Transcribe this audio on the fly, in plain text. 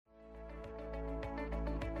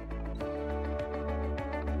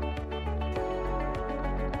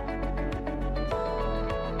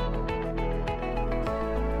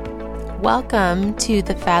Welcome to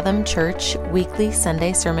the Fathom Church Weekly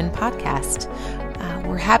Sunday Sermon Podcast.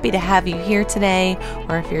 We're happy to have you here today,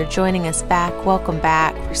 or if you're joining us back, welcome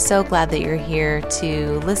back. We're so glad that you're here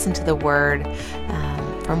to listen to the Word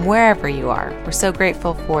from wherever you are. We're so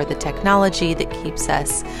grateful for the technology that keeps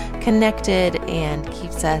us connected and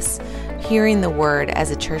keeps us hearing the Word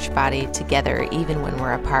as a church body together, even when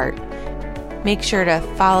we're apart. Make sure to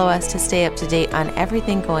follow us to stay up to date on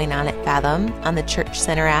everything going on at Fathom on the Church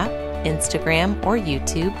Center app, Instagram, or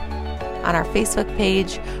YouTube, on our Facebook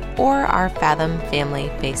page, or our Fathom Family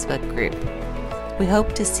Facebook group. We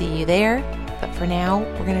hope to see you there, but for now,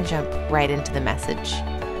 we're going to jump right into the message.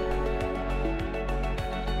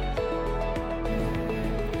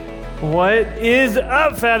 What is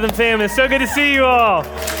up, Fathom fam? It's so good to see you all.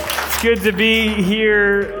 It's good to be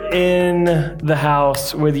here in the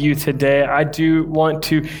house with you today. I do want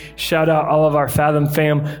to shout out all of our Fathom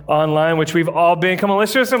fam online, which we've all been. Come on,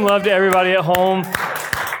 let's show some love to everybody at home.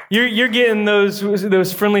 You're getting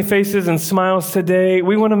those friendly faces and smiles today.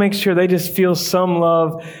 We want to make sure they just feel some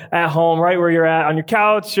love at home, right where you're at, on your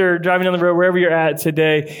couch or driving down the road, wherever you're at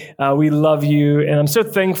today. We love you, and I'm so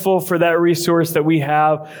thankful for that resource that we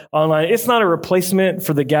have online. It's not a replacement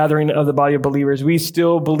for the gathering of the body of believers. We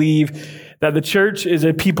still believe that the church is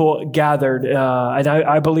a people gathered, and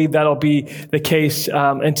I believe that'll be the case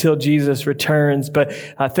until Jesus returns. But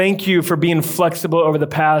thank you for being flexible over the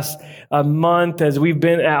past month as we've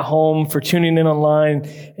been at home, for tuning in online,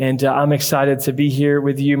 and I'm excited to be here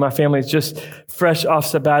with you. My family is just fresh off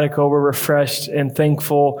sabbatical. We're refreshed and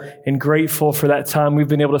thankful and grateful for that time we've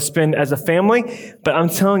been able to spend as a family. But I'm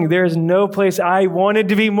telling you, there is no place I wanted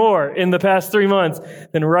to be more in the past 3 months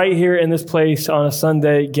than right here in this place on a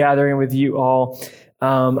Sunday gathering with you all.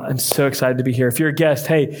 I'm so excited to be here. If you're a guest,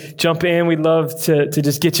 hey, jump in. We'd love to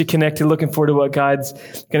just get you connected. Looking forward to what God's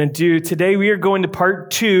going to do. Today, we are going to part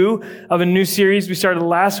 2 of a new series we started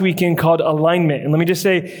last weekend called Alignment. And let me just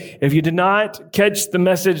say, if you did not catch the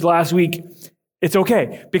message last week, it's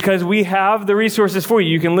okay, because we have the resources for you.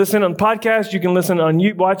 You can listen on podcast, you can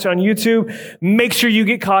watch on YouTube. Make sure you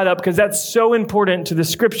get caught up, because that's so important to the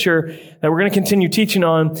scripture that we're going to continue teaching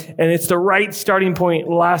on, and it's the right starting point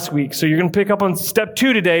last week. So you're going to pick up on step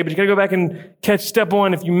 2 today, but you got to go back and catch step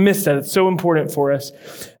 1 if you missed that. It's so important for us.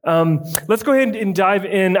 Let's go ahead and dive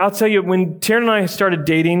in. I'll tell you, when Taryn and I started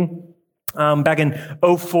dating, back in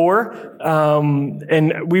 2004,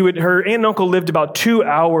 and her aunt and uncle lived about 2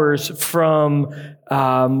 hours from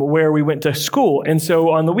where we went to school. And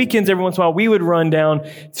so on the weekends, every once in a while, we would run down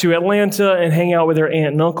to Atlanta and hang out with her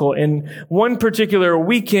aunt and uncle. And one particular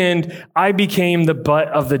weekend, I became the butt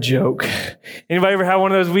of the joke. Anybody ever had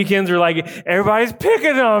one of those weekends where like everybody's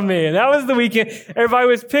picking on me? And that was the weekend everybody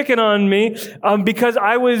was picking on me because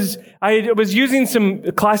I was using some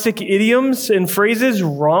classic idioms and phrases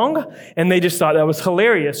wrong, and they just thought that was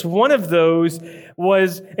hilarious. One of those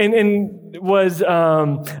was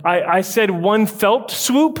I said one felt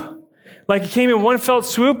swoop, like it came in one felt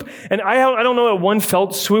swoop, and I don't know what one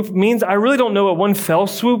felt swoop means. I really don't know what one fell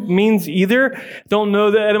swoop means either. Don't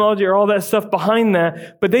know the etymology or all that stuff behind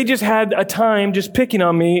that, but they just had a time just picking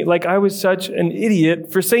on me like I was such an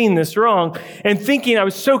idiot for saying this wrong and thinking I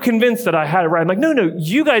was so convinced that I had it right. I'm like, no,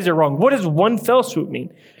 you guys are wrong. What does one fell swoop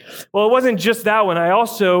mean? Well, it wasn't just that one. I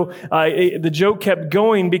also, the joke kept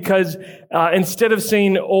going because instead of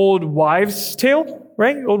saying old wives' tale,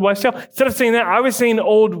 right? Old wives' tale. Instead of saying that, I was saying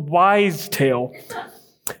old wise tale.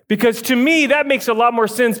 Because to me, that makes a lot more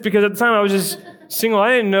sense, because at the time I was just single.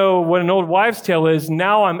 I didn't know what an old wives' tale is.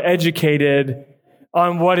 Now I'm educated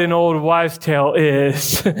on what an old wives' tale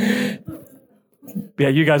is. Yeah,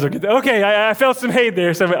 you guys will get that. Okay, I felt some hate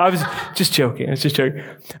there, so I was just joking.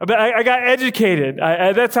 But I got educated.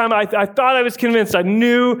 At that time, I thought I was convinced. I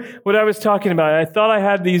knew what I was talking about. I thought I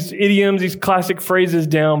had these idioms, these classic phrases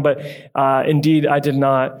down, but indeed, I did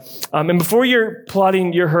not. And before you're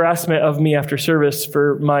plotting your harassment of me after service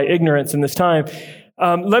for my ignorance in this time,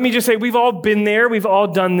 let me just say, we've all been there. We've all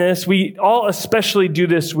done this. We all especially do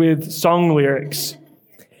this with song lyrics,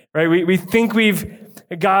 right? We think we've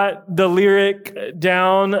got the lyric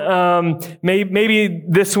down. Maybe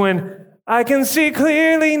this one, I can see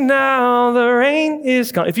clearly now the rain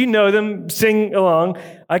is gone. If you know them, sing along.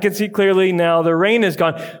 I can see clearly now the rain is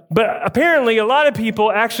gone. But apparently a lot of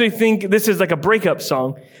people actually think this is like a breakup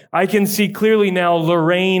song. I can see clearly now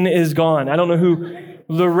Lorraine is gone. I don't know who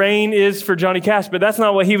Lorraine is for Johnny Cash, but that's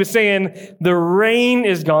not what he was saying. The rain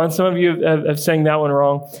is gone. Some of you have sang that one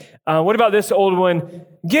wrong. What about this old one?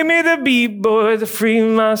 Give me the beat, boy, to free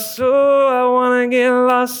my soul. I want to get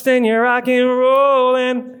lost in your rock and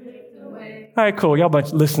rollin'. All right, cool. Y'all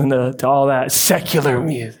bunch listening to all that secular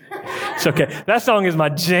music. It's okay. That song is my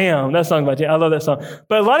jam. I love that song.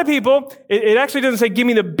 But a lot of people, it actually doesn't say, give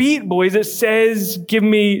me the Beat Boys. It says,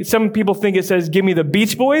 some people think it says, give me the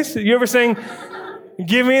Beach Boys. You ever sing,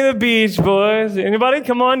 give me the Beach Boys? Anybody?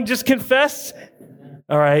 Come on, just confess.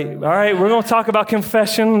 All right. We're going to talk about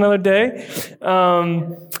confession another day.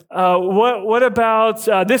 What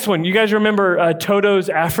about this one? You guys remember Toto's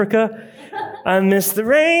Africa? I miss the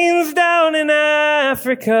rains down in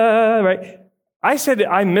Africa, right? I said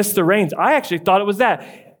I miss the rains. I actually thought it was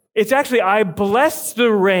that. It's actually, I bless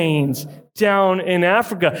the rains down in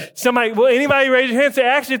Africa. Anybody raise your hand and say,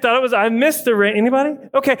 I actually thought it was, I miss the rain. Anybody?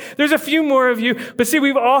 Okay, there's a few more of you. But see,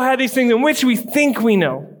 we've all had these things in which we think we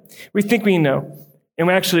know.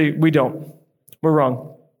 And we don't. We're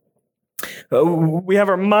wrong. We have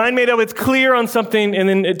our mind made up. It's clear on something, and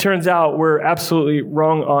then it turns out we're absolutely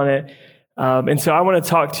wrong on it. And so I want to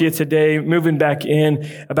talk to you today, moving back in,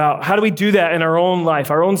 about how do we do that in our own life,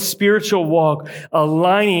 our own spiritual walk,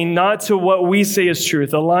 aligning not to what we say is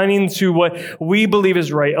truth, aligning to what we believe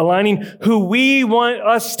is right, aligning who we want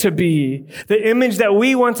us to be, the image that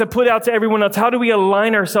we want to put out to everyone else. How do we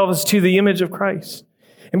align ourselves to the image of Christ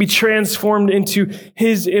and be transformed into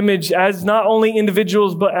his image as not only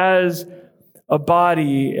individuals, but as a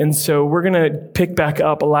body? And so we're going to pick back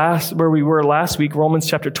up where we were last week, Romans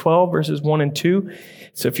chapter 12, verses 1 and 2.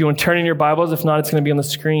 So if you want to turn in your Bibles, if not, it's going to be on the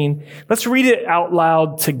screen. Let's read it out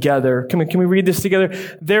loud together. Can we read this together?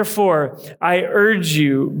 Therefore, I urge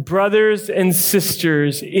you, brothers and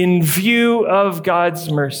sisters, in view of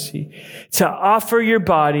God's mercy, to offer your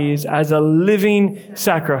bodies as a living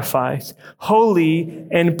sacrifice, holy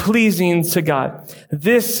and pleasing to God.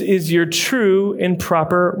 This is your true and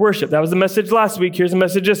proper worship. That was the message last week. Here's the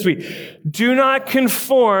message this week. Do not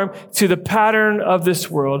conform to the pattern of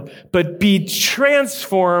this world, but be transformed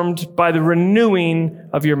by the renewing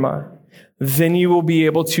of your mind. Then you will be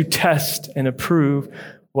able to test and approve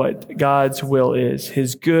what God's will is,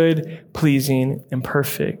 his good, pleasing, and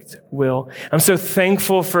perfect will. I'm so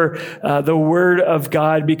thankful for the word of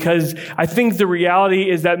God, because I think the reality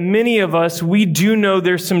is that many of us, we do know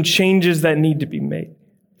there's some changes that need to be made.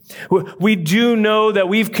 We do know that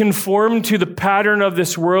we've conformed to the pattern of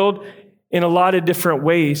this world in a lot of different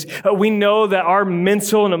ways. We know that our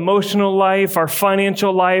mental and emotional life, our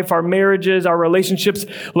financial life, our marriages, our relationships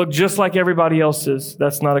look just like everybody else's.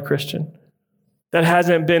 That's not a Christian. That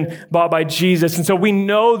hasn't been bought by Jesus. And so we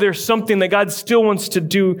know there's something that God still wants to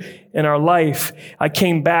do in our life. I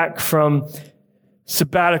came back from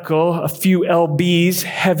sabbatical, a few lbs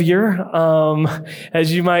heavier.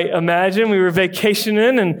 As you might imagine, we were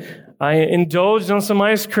vacationing and I indulged on some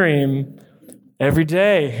ice cream every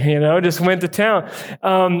day, just went to town.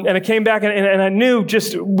 And I came back and I knew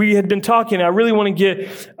we had been talking. I really want to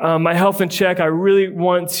get my health in check. I really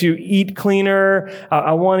want to eat cleaner.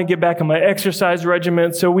 I want to get back on my exercise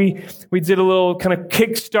regimen. So we did a little kind of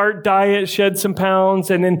kickstart diet, shed some pounds,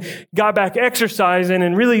 and then got back exercising.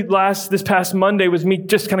 And really this past Monday was me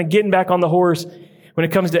just kind of getting back on the horse when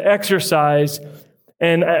it comes to exercise.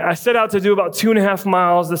 And I set out to do about 2.5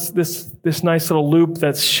 miles, this nice little loop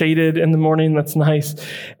that's shaded in the morning. That's nice.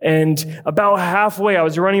 And about halfway, I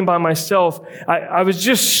was running by myself. I was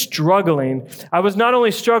just struggling. I was not only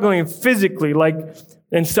struggling physically,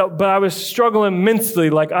 but I was struggling mentally.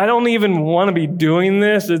 I don't even want to be doing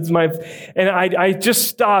this. And I just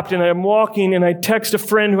stopped and I'm walking and I text a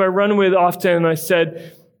friend who I run with often and I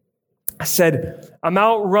said, I'm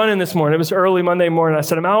out running this morning. It was early Monday morning. I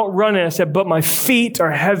said, I'm out running. I said, but my feet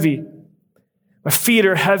are heavy. My feet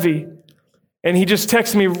are heavy. And he just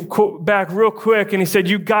texted me back real quick and he said,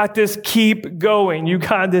 you got this, keep going. You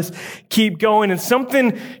got this, keep going. And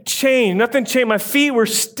something changed. Nothing changed. My feet were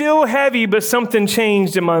still heavy, but something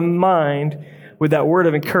changed in my mind with that word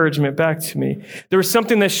of encouragement back to me. There was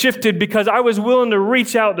something that shifted because I was willing to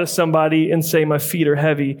reach out to somebody and say, my feet are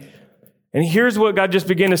heavy. And here's what God just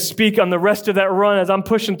began to speak on the rest of that run as I'm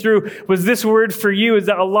pushing through was this word for you, is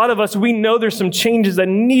that a lot of us, we know there's some changes that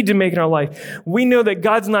need to make in our life. We know that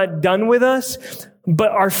God's not done with us,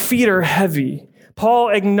 but our feet are heavy. Paul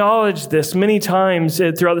acknowledged this many times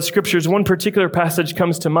throughout the scriptures. One particular passage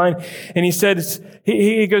comes to mind, and he says,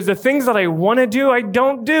 he goes, the things that I want to do, I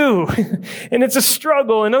don't do. And it's a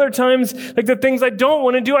struggle. And other times, the things I don't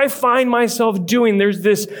want to do, I find myself doing. There's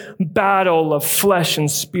this battle of flesh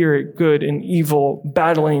and spirit, good and evil,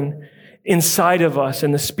 battling inside of us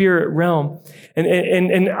in the spirit realm.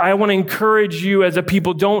 And I want to encourage you as a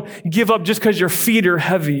people, don't give up just because your feet are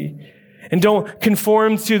heavy. And don't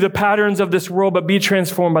conform to the patterns of this world, but be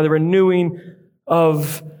transformed by the renewing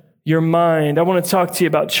of your mind. I want to talk to you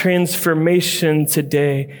about transformation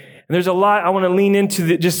today. And there's a lot I want to lean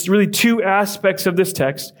into, just really two aspects of this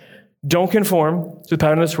text. Don't conform to the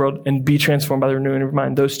pattern of this world, and be transformed by the renewing of your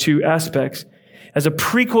mind. Those two aspects. As a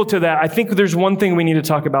prequel to that, I think there's one thing we need to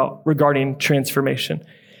talk about regarding transformation.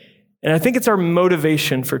 And I think it's our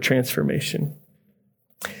motivation for transformation.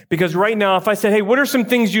 Because right now, if I said, hey, what are some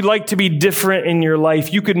things you'd like to be different in your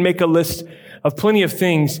life? You could make a list of plenty of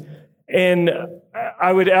things. And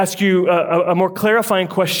I would ask you a more clarifying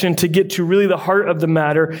question to get to really the heart of the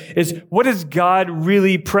matter is, what is God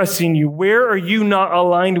really pressing you? Where are you not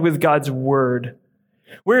aligned with God's word?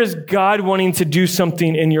 Where is God wanting to do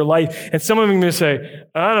something in your life? And some of them are going to say,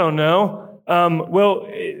 I don't know.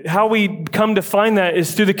 Well, how we come to find that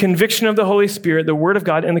is through the conviction of the Holy Spirit, the Word of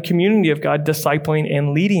God, and the community of God discipling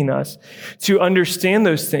and leading us to understand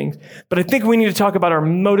those things. But I think we need to talk about our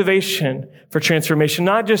motivation for transformation,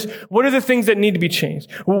 not just what are the things that need to be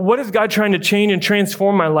changed? What is God trying to change and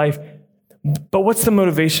transform my life? But what's the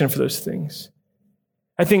motivation for those things?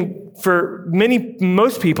 I think for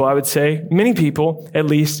most people, I would say, many people at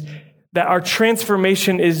least, that our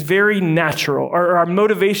transformation is very natural, or our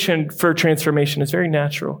motivation for transformation is very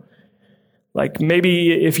natural. Like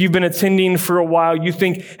maybe if you've been attending for a while, you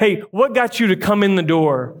think, hey, what got you to come in the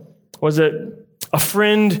door? Was it a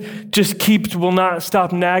friend just will not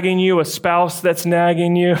stop nagging you, a spouse that's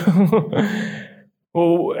nagging you?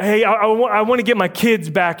 Well, hey, I want to get my kids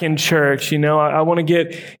back in church, I want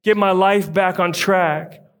to get my life back on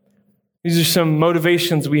track. These are some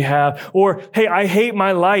motivations we have. Or, hey, I hate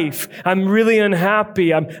my life. I'm really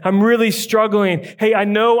unhappy. I'm really struggling. Hey, I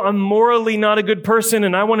know I'm morally not a good person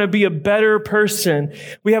and I want to be a better person.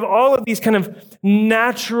 We have all of these kind of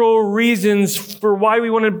natural reasons for why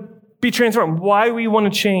we want to be transformed, why we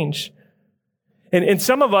want to change. And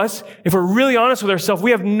some of us, if we're really honest with ourselves,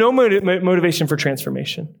 we have no motivation for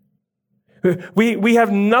transformation. We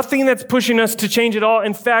have nothing that's pushing us to change at all.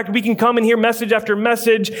 In fact, we can come and hear message after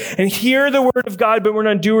message and hear the word of God, but we're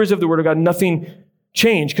not doers of the word of God. Nothing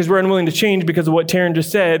changed because we're unwilling to change because of what Taryn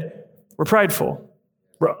just said. We're prideful.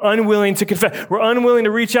 We're unwilling to confess. We're unwilling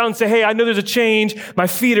to reach out and say, hey, I know there's a change. My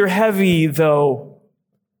feet are heavy, though.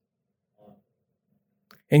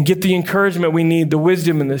 And get the encouragement we need, the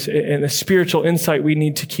wisdom and the spiritual insight we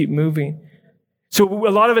need to keep moving. So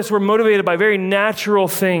a lot of us were motivated by very natural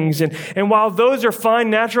things. And while those are fine,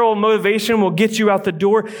 natural motivation will get you out the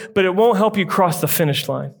door, but it won't help you cross the finish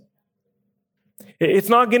line. It's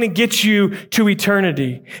not going to get you to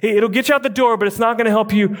eternity. It'll get you out the door, but it's not going to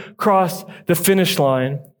help you cross the finish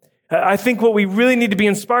line. I think what we really need to be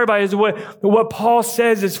inspired by is what Paul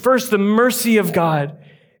says is first the mercy of God.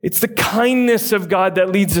 It's the kindness of God that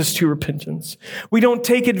leads us to repentance. We don't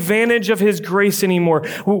take advantage of his grace anymore.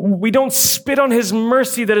 We don't spit on his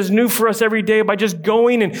mercy that is new for us every day by just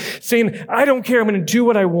going and saying, I don't care, I'm going to do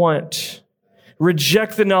what I want.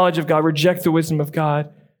 Reject the knowledge of God, reject the wisdom of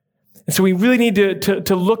God. And so we really need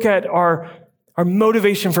to look at our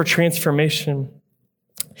motivation for transformation.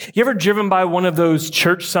 You ever driven by one of those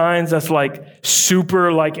church signs that's like super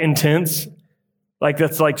intense? Like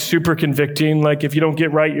that's like super convicting, like if you don't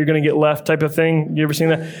get right, you're going to get left type of thing. You ever seen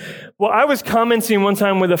that? Well, I was commenting one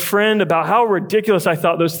time with a friend about how ridiculous I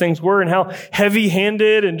thought those things were and how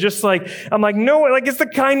heavy-handed and just I'm like, no, it's the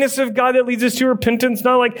kindness of God that leads us to repentance,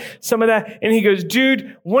 not like some of that. And he goes,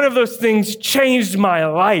 dude, one of those things changed my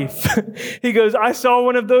life. He goes, I saw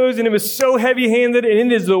one of those and it was so heavy-handed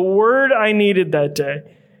and it is the word I needed that day.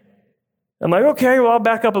 I'm like, okay, well, I'll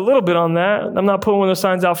back up a little bit on that. I'm not putting one of those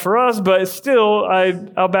signs out for us, but still,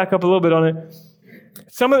 I'll back up a little bit on it.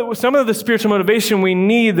 Some of the spiritual motivation we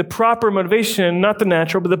need, the proper motivation, not the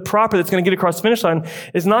natural, but the proper that's going to get across the finish line,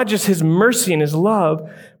 is not just his mercy and his love,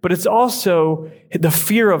 but it's also the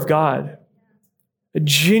fear of God, a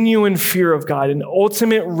genuine fear of God, an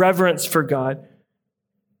ultimate reverence for God.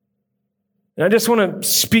 And I just want to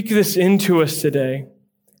speak this into us today.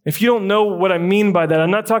 If you don't know what I mean by that, I'm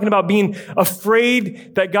not talking about being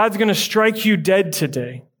afraid that God's going to strike you dead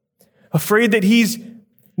today. Afraid that he's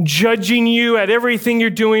judging you at everything you're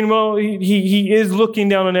doing. Well, he is looking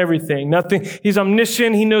down on everything. Nothing. He's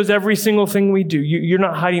omniscient. He knows every single thing we do. You're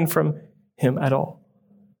not hiding from him at all.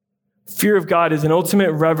 Fear of God is an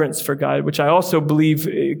ultimate reverence for God, which I also believe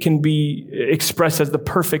can be expressed as the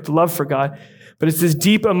perfect love for God. But it's this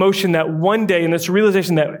deep emotion that one day, and this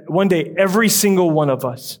realization that one day, every single one of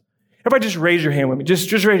us, everybody just raise your hand with me.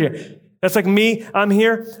 Just raise your hand. That's like me. I'm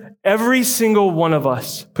here. Every single one of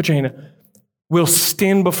us, put your hand up, will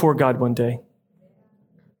stand before God one day.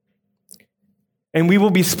 And we will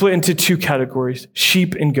be split into two categories,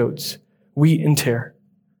 sheep and goats, wheat and tare,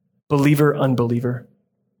 believer, unbeliever,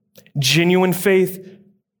 genuine faith,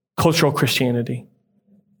 cultural Christianity.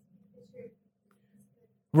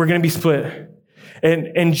 we're going to be split.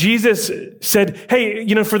 And Jesus said, hey,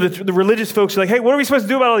 for the religious folks, like, hey, what are we supposed to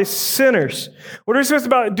do about all these sinners? What are we supposed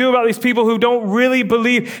to do about these people who don't really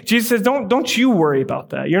believe? Jesus says, don't you worry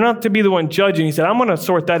about that. You're not to be the one judging. He said, I'm going to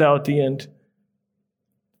sort that out at the end.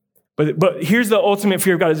 But here's the ultimate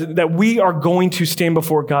fear of God, is that we are going to stand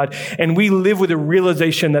before God, and we live with a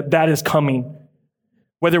realization that is coming.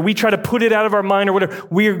 Whether we try to put it out of our mind or whatever,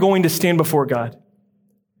 we are going to stand before God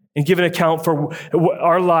and give an account for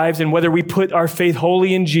our lives, and whether we put our faith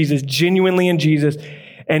wholly in Jesus, genuinely in Jesus,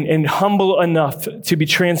 and humble enough to be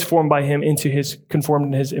transformed by him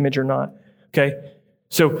conformed to his image or not. Okay?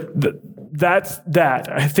 So that's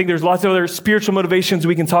that. I think there's lots of other spiritual motivations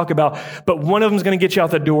we can talk about, but one of them is going to get you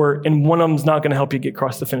out the door, and one of them is not going to help you get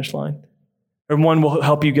across the finish line. Or one will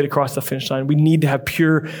help you get across the finish line. We need to have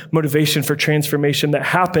pure motivation for transformation that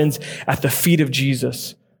happens at the feet of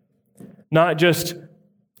Jesus. Not just,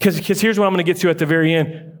 because here's what I'm going to get to at the very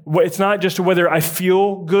end. It's not just whether I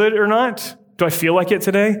feel good or not. Do I feel like it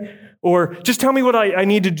today? Or just tell me what I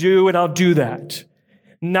need to do and I'll do that.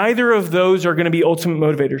 Neither of those are going to be ultimate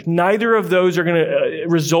motivators. Neither of those are going to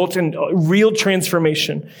result in real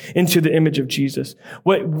transformation into the image of Jesus.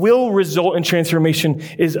 What will result in transformation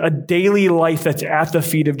is a daily life that's at the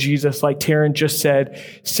feet of Jesus, like Taryn just said,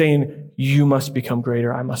 saying, you must become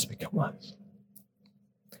greater, I must become less.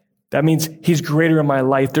 That means he's greater in my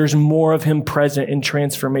life. There's more of him present in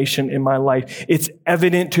transformation in my life. It's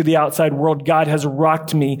evident to the outside world. God has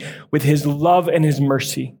rocked me with his love and his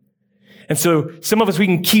mercy. And so some of us, we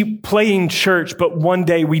can keep playing church, but one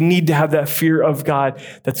day we need to have that fear of God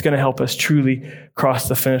that's going to help us truly cross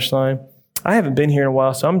the finish line. I haven't been here in a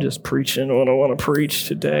while, so I'm just preaching what I want to preach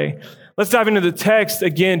today. Let's dive into the text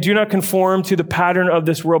again. Do not conform to the pattern of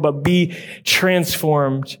this world, but be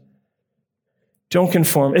transformed. Don't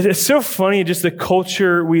conform. It's so funny, just the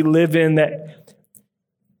culture we live in that,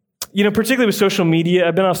 particularly with social media.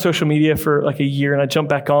 I've been off social media for like a year, and I jumped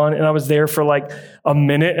back on, and I was there for like a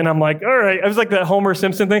minute, and I'm like, all right. I was like that Homer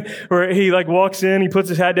Simpson thing where he like walks in, he puts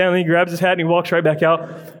his hat down, and he grabs his hat, and he walks right back out.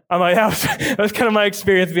 I'm like, that was kind of my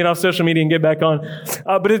experience being off social media and get back on.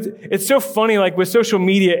 But it's so funny, like with social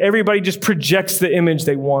media, everybody just projects the image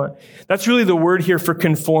they want. That's really the word here for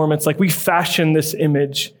conform. It's like we fashion this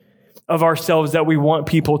image of ourselves that we want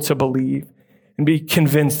people to believe and be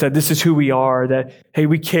convinced that this is who we are, that, hey,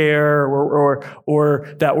 we care,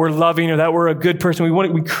 or that we're loving, or that we're a good person.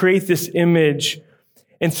 We create this image.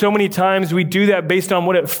 And so many times we do that based on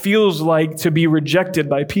what it feels like to be rejected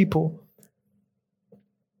by people.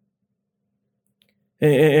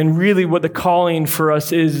 And really what the calling for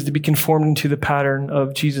us is to be conformed into the pattern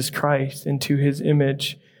of Jesus Christ, into his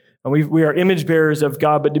image. And we are image bearers of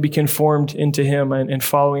God, but to be conformed into him and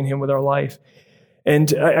following him with our life.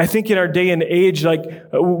 And I think in our day and age, like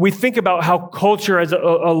we think about how culture as a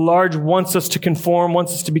large wants us to conform,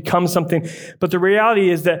 wants us to become something. But the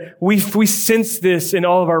reality is that we sense this in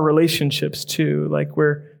all of our relationships too. Like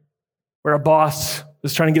where a boss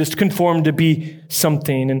is trying to get us to conform to be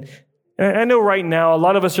something. And I know right now, a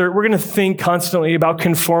lot of us we're going to think constantly about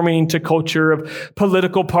conforming to culture of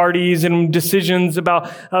political parties and decisions about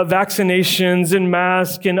vaccinations and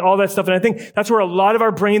masks and all that stuff. And I think that's where a lot of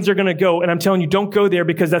our brains are going to go. And I'm telling you, don't go there,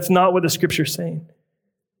 because that's not what the scripture's saying.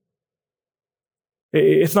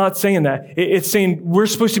 It's not saying that. It's saying we're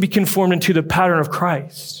supposed to be conformed into the pattern of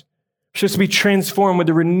Christ. We're supposed to be transformed with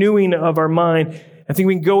the renewing of our mind. I think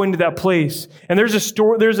we can go into that place. And there's a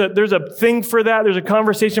story, there's a thing for that. There's a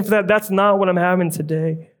conversation for that. That's not what I'm having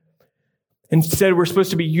today. Instead, we're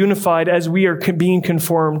supposed to be unified as we are being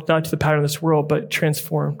conformed, not to the pattern of this world, but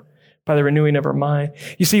transformed by the renewing of our mind.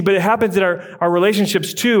 You see, but it happens in our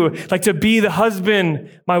relationships too. Like to be the husband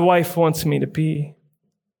my wife wants me to be.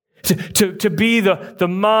 To be the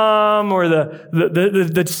mom or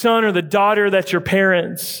the son or the daughter that your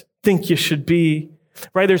parents think you should be.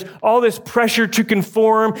 Right? There's all this pressure to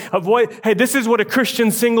conform of hey, this is what a Christian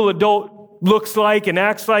single adult looks like and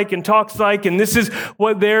acts like and talks like, and this is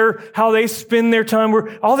how they spend their time.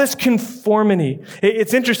 All this conformity.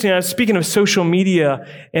 It's interesting. I was speaking of social media,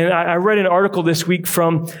 and I read an article this week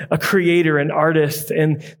from a creator, an artist,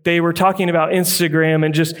 and they were talking about Instagram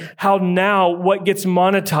and just how now what gets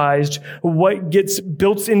monetized, what gets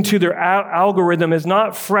built into their algorithm is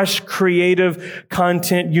not fresh, creative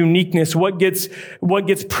content, uniqueness. What gets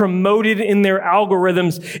promoted in their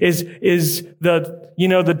algorithms is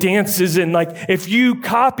the dances, and like if you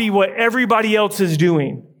copy what everybody else is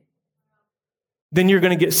doing, then you're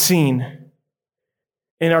going to get seen.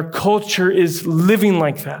 And our culture is living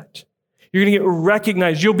like that. You're going to get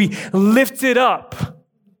recognized. You'll be lifted up,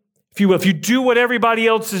 if you will, if you do what everybody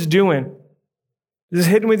else is doing. Is this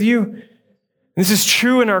hitting with you? This is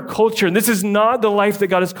true in our culture. This is not the life that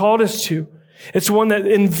God has called us to. It's one that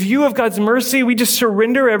in view of God's mercy, we just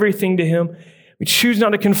surrender everything to him. We choose not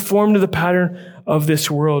to conform to the pattern of this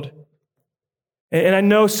world. And I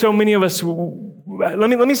know so many of us, let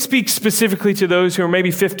me speak specifically to those who are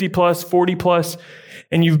maybe 50 plus, 40 plus,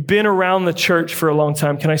 and you've been around the church for a long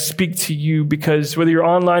time. Can I speak to you? Because whether you're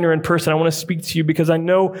online or in person, I want to speak to you because I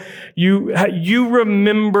know you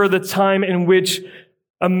remember the time in which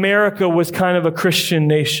America was kind of a Christian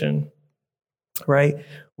nation, right?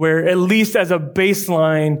 Where at least as a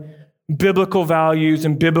baseline, biblical values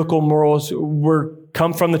and biblical morals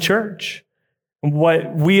come from the church.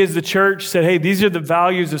 What we as the church said, hey, these are the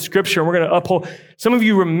values of Scripture, and we're going to uphold. Some of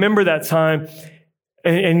you remember that time,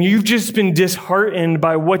 and you've just been disheartened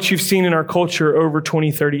by what you've seen in our culture over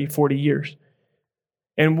 20, 30, 40 years.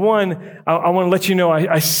 And one, I want to let you know,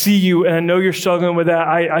 I see you, and I know you're struggling with that.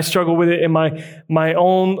 I struggle with it in my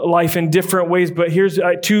own life in different ways, but here's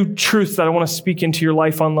two truths that I want to speak into your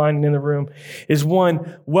life online and in the room. Is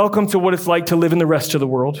one, welcome to what it's like to live in the rest of the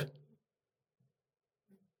world.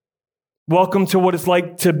 Welcome to what it's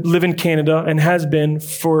like to live in Canada and has been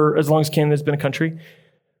for as long as Canada's been a country.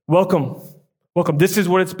 Welcome. This is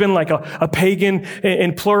what it's been like, a pagan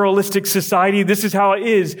and pluralistic society. This is how it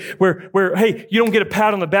is, where, hey, you don't get a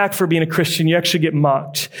pat on the back for being a Christian. You actually get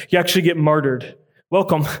mocked. You actually get martyred.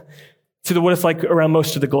 Welcome to what it's like around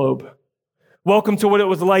most of the globe. Welcome to what it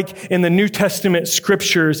was like in the New Testament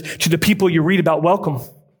scriptures to the people you read about. Welcome.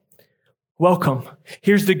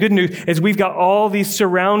 Here's the good news, is we've got all these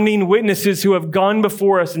surrounding witnesses who have gone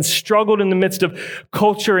before us and struggled in the midst of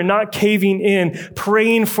culture and not caving in,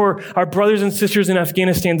 praying for our brothers and sisters in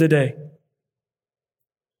Afghanistan today.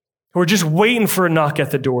 We're just waiting for a knock at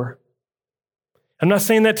the door. I'm not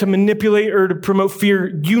saying that to manipulate or to promote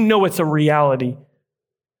fear. You know it's a reality.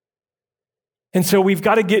 And so we've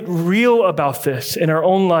got to get real about this in our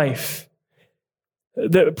own life.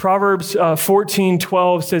 The Proverbs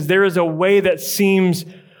 14:12 says, there is a way that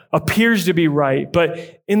appears to be right,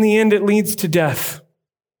 but in the end it leads to death.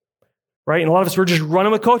 Right? And a lot of us, we're just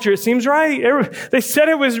running with culture. It seems right. They said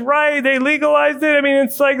it was right. They legalized it. I mean,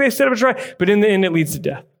 it's like they said it was right, but in the end it leads to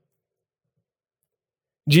death.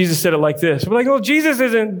 Jesus said it like this. We're like, well, Jesus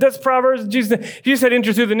isn't. That's Proverbs. Jesus said,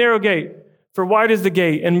 enter through the narrow gate. For wide is the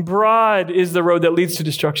gate, and broad is the road that leads to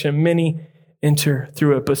destruction. Many enter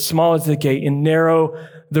through it, but small is the gate and narrow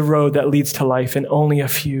the road that leads to life, and only a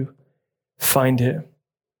few find it.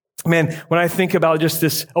 Man, when I think about just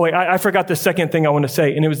this, I forgot the second thing I want to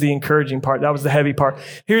say, and it was the encouraging part. That was the heavy part.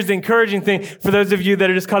 Here's the encouraging thing for those of you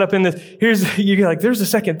that are just caught up in this. You're like, there's the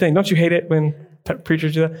second thing. Don't you hate it when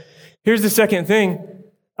preachers do that? Here's the second thing.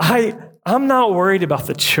 I'm not worried about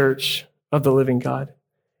the church of the living God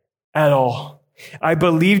at all. I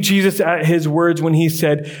believe Jesus at his words when he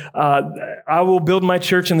said, I will build my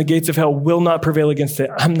church and the gates of hell will not prevail against it.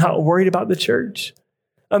 I'm not worried about the church.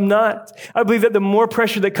 I'm not. I believe that the more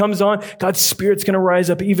pressure that comes on, God's Spirit's going to rise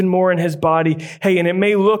up even more in his body. Hey, and it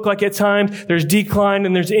may look like at times there's decline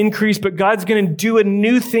and there's increase, but God's going to do a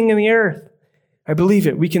new thing in the earth. I believe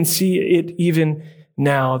it. We can see it even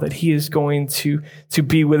now that he is going to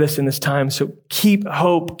be with us in this time. So keep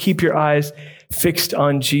hope, keep your eyes fixed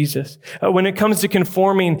on Jesus. When it comes to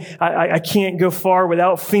conforming, I can't go far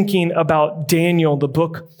without thinking about Daniel, the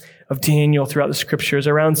book of Daniel throughout the scriptures,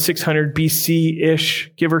 around 600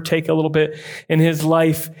 BC-ish, give or take a little bit in his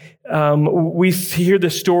life. We hear the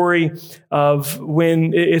story of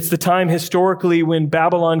when it's the time historically when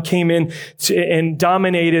Babylon came in and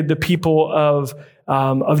dominated the people of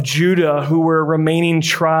Judah, who were a remaining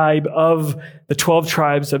tribe of the 12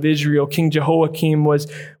 tribes of Israel. King Jehoiakim was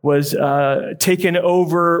taken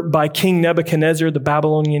over by King Nebuchadnezzar, the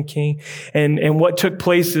Babylonian king. And what took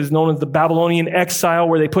place is known as the Babylonian exile,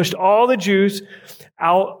 where they pushed all the Jews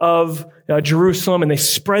out of Jerusalem and they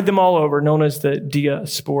spread them all over, known as the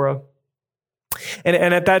diaspora.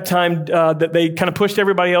 And at that time, that they kind of pushed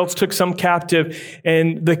everybody else, took some captive.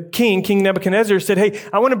 And the King Nebuchadnezzar said, hey,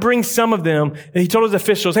 I want to bring some of them. And he told his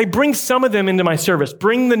officials, hey, bring some of them into my service.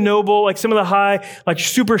 Bring the noble, like some of the high, like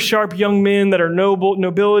super sharp young men that are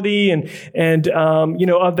nobility and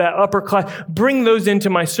of that upper class. Bring those into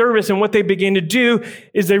my service. And what they began to do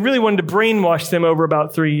is they really wanted to brainwash them over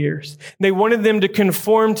about 3 years. They wanted them to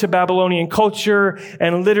conform to Babylonian culture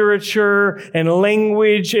and literature and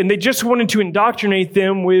language. And they just wanted to indoctrinate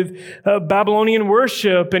them with Babylonian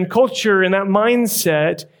worship and culture and that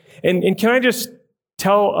mindset. And can I just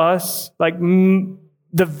tell us, like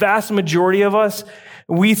the vast majority of us,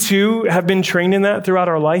 we too have been trained in that throughout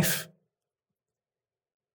our life.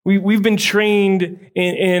 We've been trained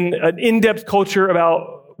in an in-depth culture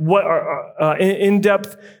about what our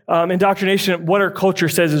in-depth indoctrination of what our culture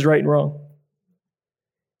says is right and wrong.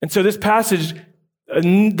 And so this passage, I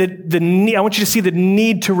want you to see the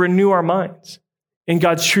need to renew our minds in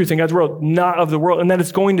God's truth, in God's world, not of the world, and that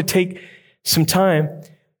it's going to take some time.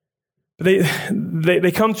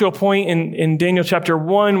 They come to a point in Daniel chapter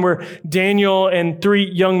 1 where Daniel and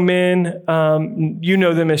 3 young men, you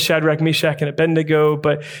know them as Shadrach, Meshach, and Abednego,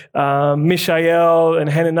 but Mishael and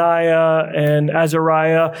Hananiah and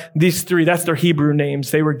Azariah, these 3, that's their Hebrew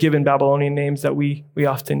names. They were given Babylonian names that we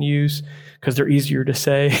often use because they're easier to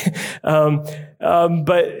say.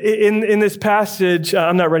 But in this passage,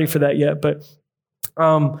 I'm not ready for that yet, but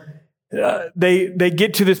they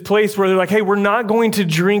get to this place where they're like, hey, we're not going to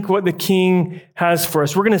drink what the king has for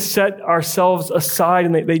us. We're going to set ourselves aside,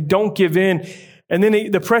 and they don't give in. And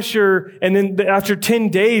then the pressure, and then after 10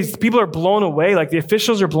 days, people are blown away. Like the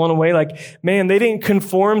officials are blown away. Like, man, they didn't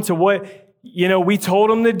conform to what, we told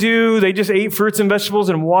them to do. They just ate fruits and vegetables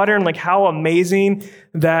and water, and like how amazing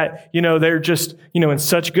that, they're just, in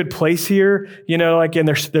such good place here, and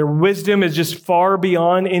their wisdom is just far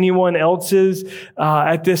beyond anyone else's,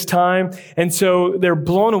 at this time. And so they're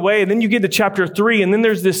blown away. And then you get to chapter 3, and then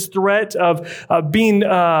there's this threat of, being,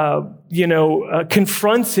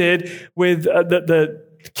 confronted with, the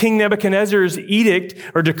King Nebuchadnezzar's edict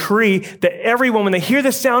or decree that everyone, when they hear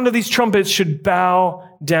the sound of these trumpets, should bow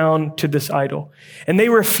down to this idol. And they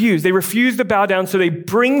refuse. They refuse to bow down. So they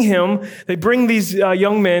bring these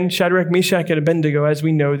young men, Shadrach, Meshach, and Abednego, as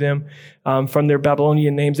we know them from their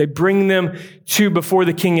Babylonian names. They bring them before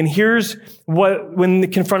the king. And here's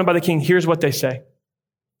when confronted by the king, here's what they say.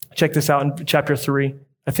 Check this out in chapter 3.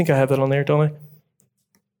 I think I have that on there, don't I?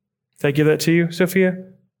 Did I give that to you, Sophia?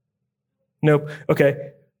 Nope.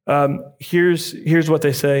 Okay. Here's what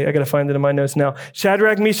they say. I got to find it in my notes now.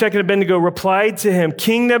 Shadrach, Meshach, and Abednego replied to him,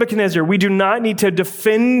 King Nebuchadnezzar, we do not need to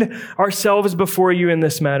defend ourselves before you in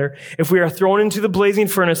this matter. If we are thrown into the blazing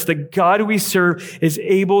furnace, the God we serve is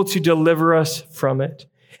able to deliver us from it.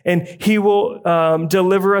 And he will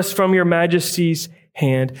deliver us from your majesty's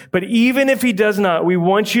hand. But even if he does not, we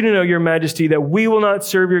want you to know, your majesty, that we will not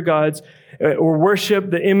serve your gods or worship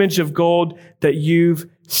the image of gold that you've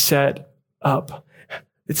set up.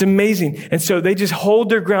 It's amazing. And so they just hold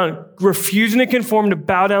their ground, refusing to conform, to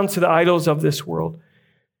bow down to the idols of this world.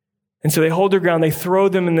 And so they hold their ground. They throw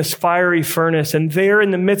them in this fiery furnace. And there in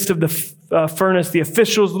the midst of the furnace, the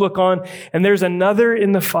officials look on, and there's another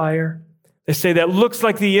in the fire. They say that looks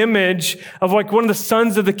like the image of like one of the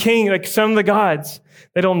sons of the king, like son of the gods.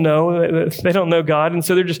 They don't know. They don't know God. And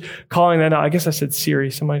so they're just calling that out. I guess I said Siri.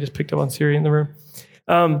 Somebody just picked up on Siri in the room.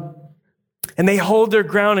 And they hold their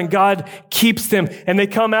ground, and God keeps them. And they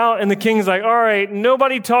come out, and the king's like, all right,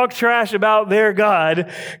 nobody talk trash about their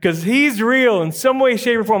God, because he's real in some way,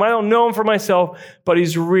 shape, or form. I don't know him for myself, but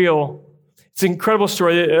he's real. It's an incredible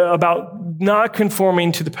story about not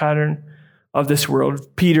conforming to the pattern of this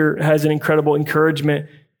world. Peter has an incredible encouragement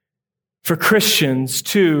for Christians,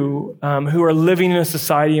 too, who are living in a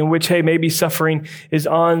society in which, hey, maybe suffering is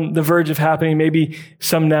on the verge of happening. Maybe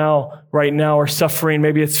some right now, are suffering.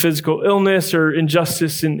 Maybe it's physical illness or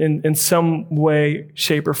injustice in some way,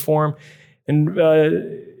 shape, or form. And, 1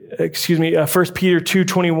 Peter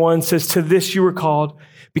 2:21 says, to this you were called,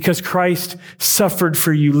 because Christ suffered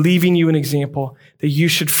for you, leaving you an example that you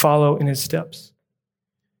should follow in his steps.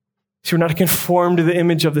 So we're not to conform to the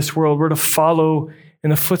image of this world. We're to follow in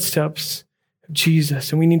the footsteps of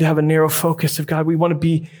Jesus. And we need to have a narrow focus of God. We want to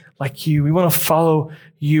be like you. We want to follow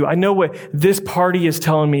you. I know what this party is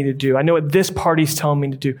telling me to do. I know what this party is telling me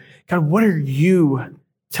to do. God, what are you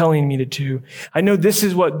telling me to do? I know this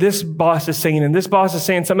is what this boss is saying, and this boss is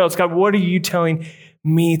saying something else. God, what are you telling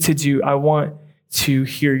me to do? I want to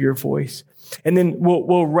hear your voice. And then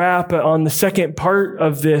we'll wrap on the second part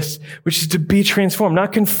of this, which is to be transformed,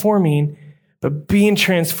 not conforming, but being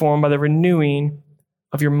transformed by the renewing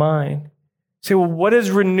of your mind. Say, well, what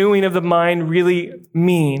does renewing of the mind really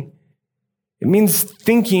mean? It means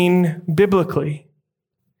thinking biblically.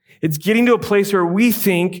 It's getting to a place where we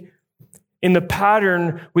think in the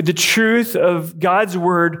pattern with the truth of God's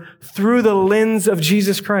word through the lens of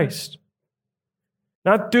Jesus Christ.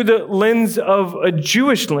 Not through the lens of a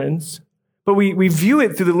Jewish lens, but we view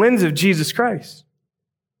it through the lens of Jesus Christ.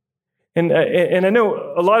 And I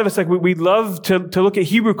know a lot of us, like we love to look at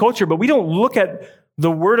Hebrew culture, but we don't look at the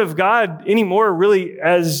word of God anymore really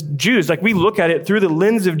as Jews. Like we look at it through the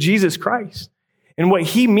lens of Jesus Christ and what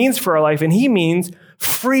he means for our life. And he means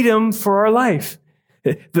freedom for our life.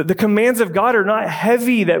 The commands of God are not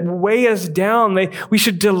heavy that weigh us down. We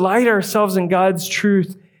should delight ourselves in God's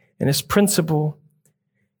truth and his principle.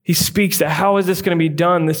 He speaks that how is this going to be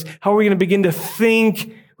done? How are we going to begin to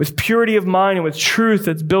think with purity of mind and with truth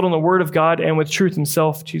that's built on the Word of God and with truth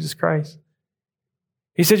himself, Jesus Christ.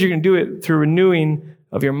 He says you're going to do it through renewing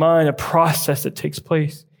of your mind, a process that takes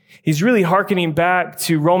place. He's really hearkening back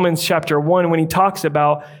to Romans chapter 1 when he talks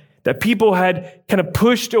about that people had kind of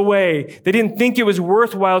pushed away. They didn't think it was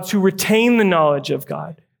worthwhile to retain the knowledge of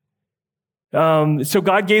God. So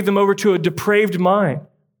God gave them over to a depraved mind.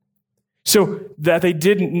 So that they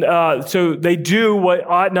didn't, so they do what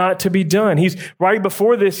ought not to be done. He's right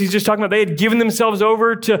before this. He's just talking about they had given themselves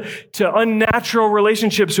over to unnatural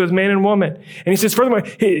relationships with man and woman. And he says, furthermore,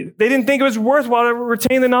 they didn't think it was worthwhile to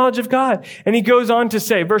retain the knowledge of God. And he goes on to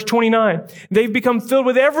say, verse 29, they've become filled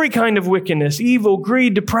with every kind of wickedness, evil,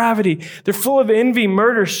 greed, depravity. They're full of envy,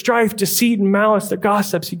 murder, strife, deceit, and malice. They're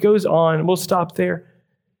gossips. He goes on, and we'll stop there.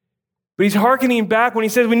 But he's hearkening back when he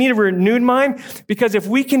says we need a renewed mind, because if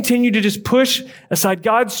we continue to just push aside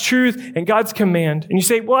God's truth and God's command, and you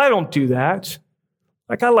say, well, I don't do that.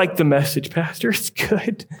 Like, I like the message, Pastor. It's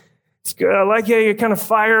good. It's good. I like it. You're kind of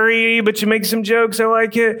fiery, but you make some jokes. I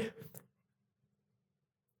like it.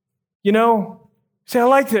 You know, say, I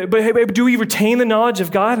like that. But hey, do we retain the knowledge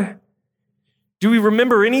of God? Do we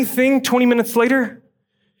remember anything 20 minutes later?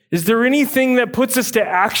 Is there anything that puts us to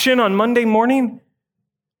action on Monday morning?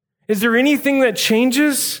 Is there anything that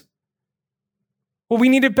changes? Well, we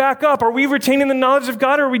need to back up. Are we retaining the knowledge of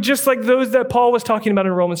God, or are we just like those that Paul was talking about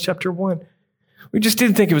in Romans chapter 1? We just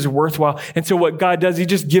didn't think it was worthwhile. And so what God does, he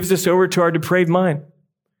just gives us over to our depraved mind.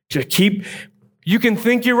 You can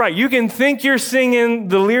think you're right. You can think you're singing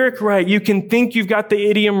the lyric right. You can think you've got the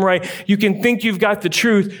idiom right. You can think you've got the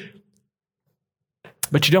truth,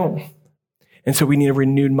 but you don't. And so we need a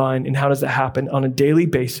renewed mind. And how does that happen? On a daily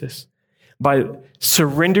basis, by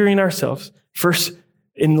surrendering ourselves, first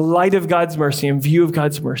in light of God's mercy, in view of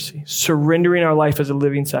God's mercy, surrendering our life as a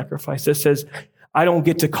living sacrifice that says, I don't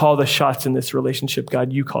get to call the shots in this relationship,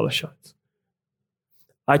 God, you call the shots.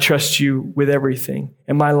 I trust you with everything.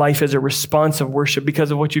 And my life is a response of worship because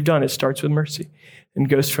of what you've done. It starts with mercy and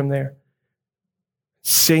goes from there.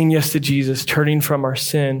 Saying yes to Jesus, turning from our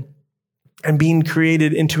sin, and being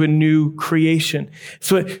created into a new creation.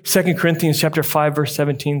 So 2 Corinthians chapter 5, verse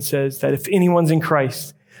 17 says that if anyone's in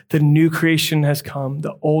Christ, the new creation has come,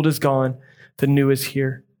 the old is gone, the new is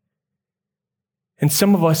here. And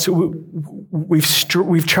some of us,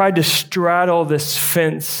 we've tried to straddle this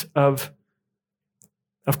fence of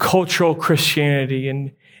cultural Christianity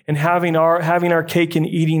and having our cake and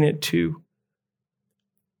eating it too.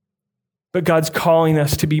 But God's calling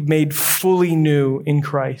us to be made fully new in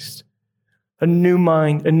Christ. A new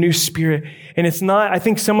mind, a new spirit. And it's not, I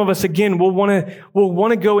think some of us, again, will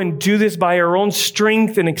want to go and do this by our own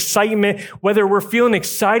strength and excitement, whether we're feeling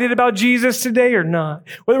excited about Jesus today or not,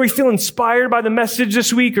 whether we feel inspired by the message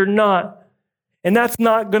this week or not. And that's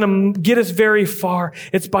not going to get us very far.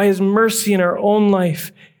 It's by his mercy in our own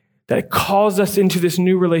life that calls us into this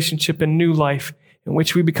new relationship and new life in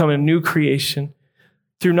which we become a new creation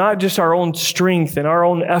through not just our own strength and our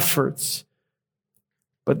own efforts,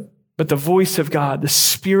 but the voice of God, the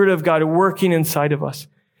Spirit of God working inside of us.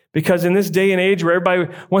 Because in this day and age where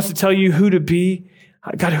everybody wants to tell you who to be,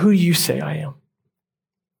 God, who do you say I am?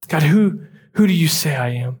 God, who do you say I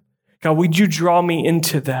am? God, would you draw me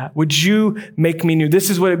into that? Would you make me new? This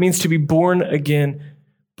is what it means to be born again.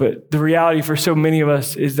 But the reality for so many of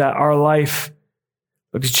us is that our life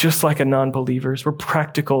looks just like a non-believer's. We're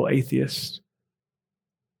practical atheists.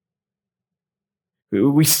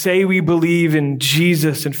 We say we believe in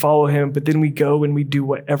Jesus and follow him, but then we go and we do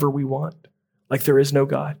whatever we want, like there is no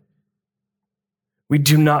God. We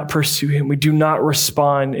do not pursue him. We do not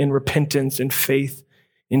respond in repentance and faith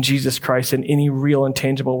in Jesus Christ in any real and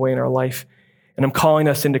tangible way in our life. And I'm calling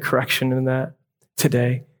us into correction in that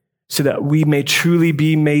today so that we may truly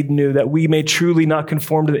be made new, that we may truly not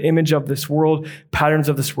conform to the image of this world, patterns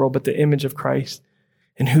of this world, but the image of Christ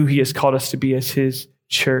and who he has called us to be as his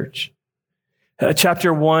church.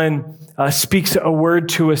 Chapter 1 speaks a word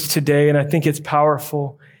to us today, and I think it's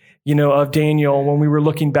powerful, of Daniel when we were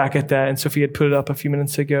looking back at that, and Sophie had put it up a few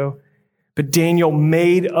minutes ago. But Daniel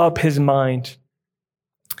made up his mind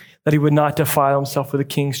that he would not defile himself with the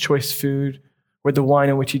king's choice food or the wine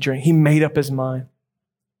in which he drank. He made up his mind.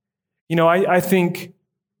 I think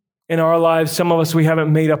in our lives, some of us, we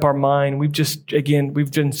haven't made up our mind. We've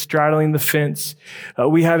been straddling the fence.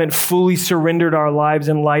 We haven't fully surrendered our lives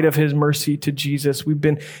in light of his mercy to Jesus. We've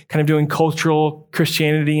been kind of doing cultural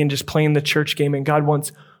Christianity and just playing the church game. And God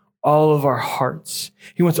wants all of our hearts.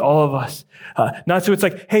 He wants all of us. Not so it's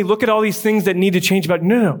like, hey, look at all these things that need to change. But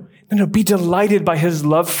no. Be delighted by his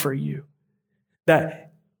love for you.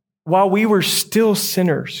 That while we were still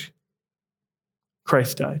sinners,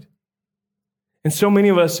 Christ died. And so many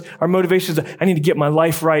of us, our motivations are, I need to get my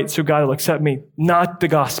life right so God will accept me. Not the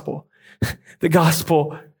gospel. The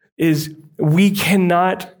gospel is we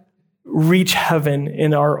cannot reach heaven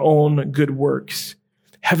in our own good works.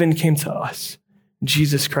 Heaven came to us,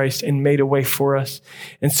 Jesus Christ, and made a way for us.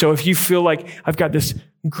 And so if you feel like I've got this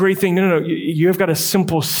great thing, no, you've got a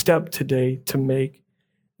simple step today to make.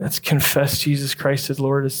 That's confess Jesus Christ as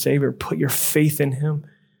Lord and Savior. Put your faith in him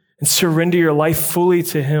and surrender your life fully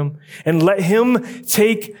to him and let him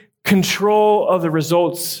take control of the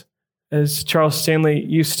results. As Charles Stanley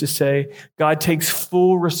used to say, God takes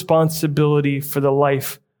full responsibility for the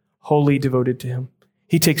life wholly devoted to him.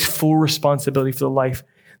 He takes full responsibility for the life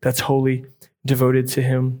that's wholly devoted to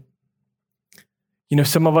him. You know,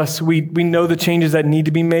 some of us, we know the changes that need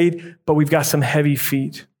to be made, but we've got some heavy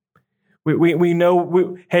feet. We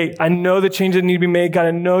know, hey, I know the changes that need to be made. God,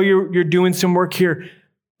 I know you're doing some work here,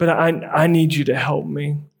 but I need you to help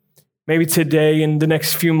me. Maybe today, in the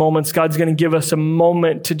next few moments, God's going to give us a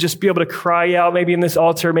moment to just be able to cry out, maybe in this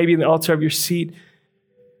altar, maybe in the altar of your seat,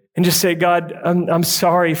 and just say, God, I'm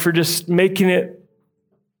sorry for just making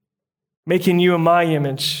you in my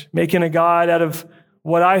image, making a God out of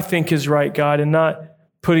what I think is right, God, and not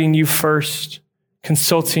putting you first,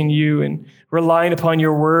 consulting you and relying upon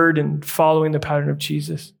your word and following the pattern of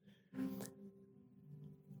Jesus.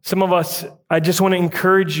 Some of us, I just want to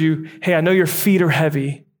encourage you, hey, I know your feet are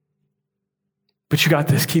heavy, but you got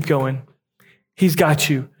this. Keep going. He's got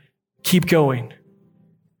you. Keep going.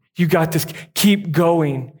 You got this. Keep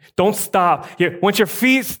going. Don't stop. Once your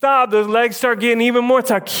feet stop, those legs start getting even more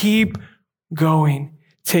tired. Keep going.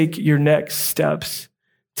 Take your next steps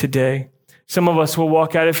today. Some of us will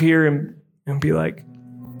walk out of here and be like,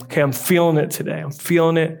 okay, I'm feeling it today. I'm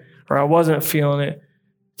feeling it, or I wasn't feeling it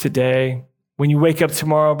today. When you wake up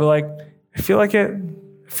tomorrow, be like, I feel like it.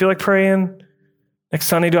 I feel like praying. Next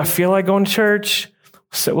Sunday, do I feel like going to church?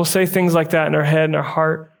 We'll say things like that in our head and our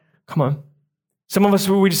heart. Come on. Some of us,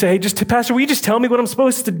 we just say, hey, Pastor, will you just tell me what I'm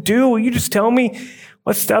supposed to do? Will you just tell me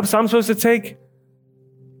what steps I'm supposed to take?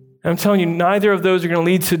 And I'm telling you, neither of those are going to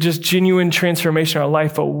lead to just genuine transformation in our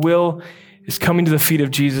life, but will is coming to the feet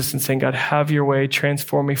of Jesus and saying, God, have your way,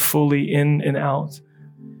 transform me fully in and out.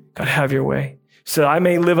 God, have your way, so that I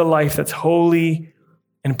may live a life that's holy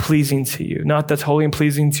and pleasing to you, not that's holy and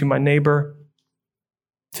pleasing to my neighbor,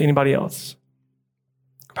 to anybody else.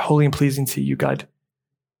 Holy and pleasing to you, God.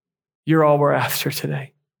 You're all we're after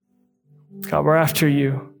today. God, we're after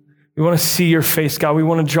you. We want to see your face, God. We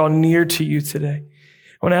want to draw near to you today.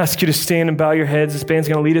 I want to ask you to stand and bow your heads. This band's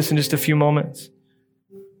going to lead us in just a few moments.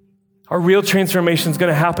 Our real transformation is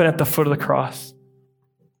going to happen at the foot of the cross.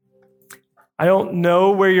 I don't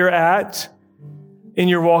know where you're at in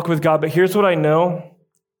your walk with God, but here's what I know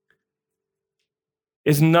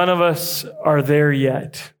is none of us are there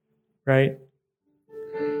yet, right?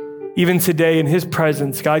 Even today in his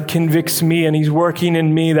presence, God convicts me and he's working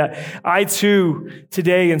in me that I too,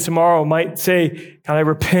 today and tomorrow might say, God, I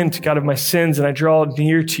repent, God, of my sins and I draw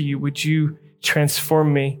near to you. Would you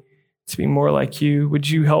transform me to be more like you? Would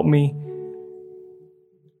you help me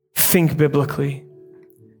think biblically,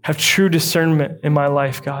 have true discernment in my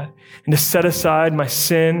life, God, and to set aside my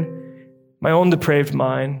sin, my own depraved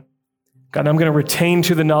mind. God, I'm going to retain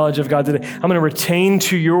to the knowledge of God today. I'm going to retain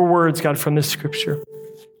to your words, God, from this scripture.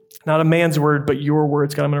 Not a man's word, but your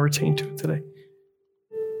words, God, I'm going to retain to it today.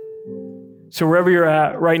 So wherever you're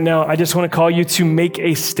at right now, I just want to call you to make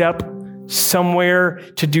a step somewhere,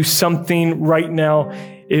 to do something right now.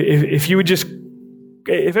 If you would just,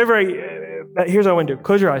 here's what I want to do.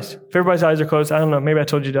 Close your eyes. If everybody's eyes are closed, I don't know, maybe I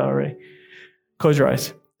told you that already. Close your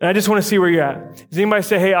eyes. And I just want to see where you're at. Does anybody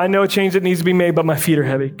say, hey, I know a change that needs to be made, but my feet are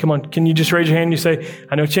heavy? Come on, can you just raise your hand and you say,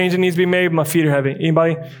 I know a change that needs to be made, but my feet are heavy?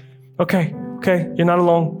 Anybody? Okay, you're not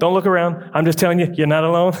alone. Don't look around. I'm just telling you, you're not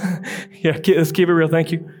alone. Yeah, let's keep it real.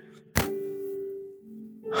 Thank you.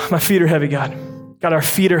 My feet are heavy, God. God, our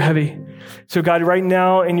feet are heavy. So God, right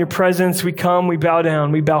now in your presence, we come, we bow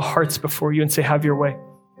down, we bow hearts before you and say, have your way.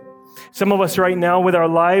 Some of us right now with our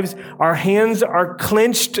lives, our hands are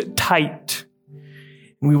clenched tight.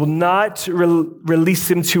 We will not release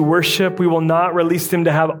them to worship. We will not release them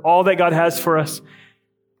to have all that God has for us.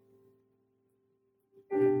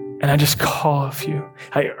 And I just call of you.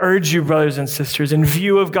 I urge you, brothers and sisters, in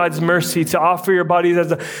view of God's mercy, to offer your bodies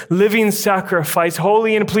as a living sacrifice,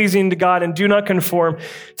 holy and pleasing to God, and do not conform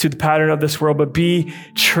to the pattern of this world, but be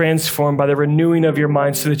transformed by the renewing of your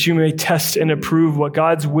mind so that you may test and approve what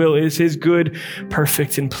God's will is, his good,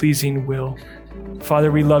 perfect, and pleasing will.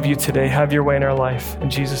 Father, we love you today. Have your way in our life.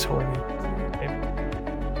 In Jesus' holy name. Amen.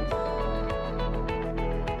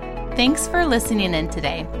 Thanks for listening in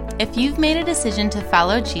today. If you've made a decision to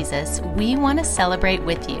follow Jesus, we want to celebrate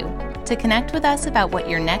with you. To connect with us about what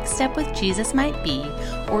your next step with Jesus might be,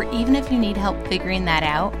 or even if you need help figuring that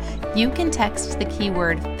out, you can text the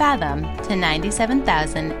keyword FATHOM to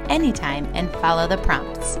 97,000 anytime and follow the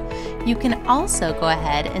prompts. You can also go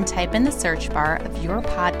ahead and type in the search bar of your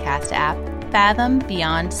podcast app, Fathom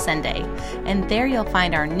Beyond Sunday, and there you'll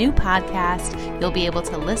find our new podcast. You'll be able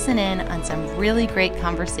to listen in on some really great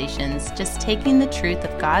conversations, just taking the truth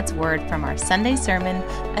of God's Word from our Sunday sermon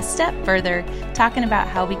a step further, talking about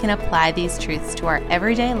how we can apply these truths to our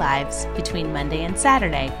everyday lives between Monday and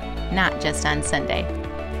Saturday, not just on Sunday.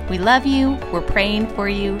 We love you, we're praying for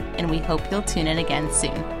you, and we hope you'll tune in again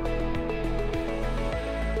soon.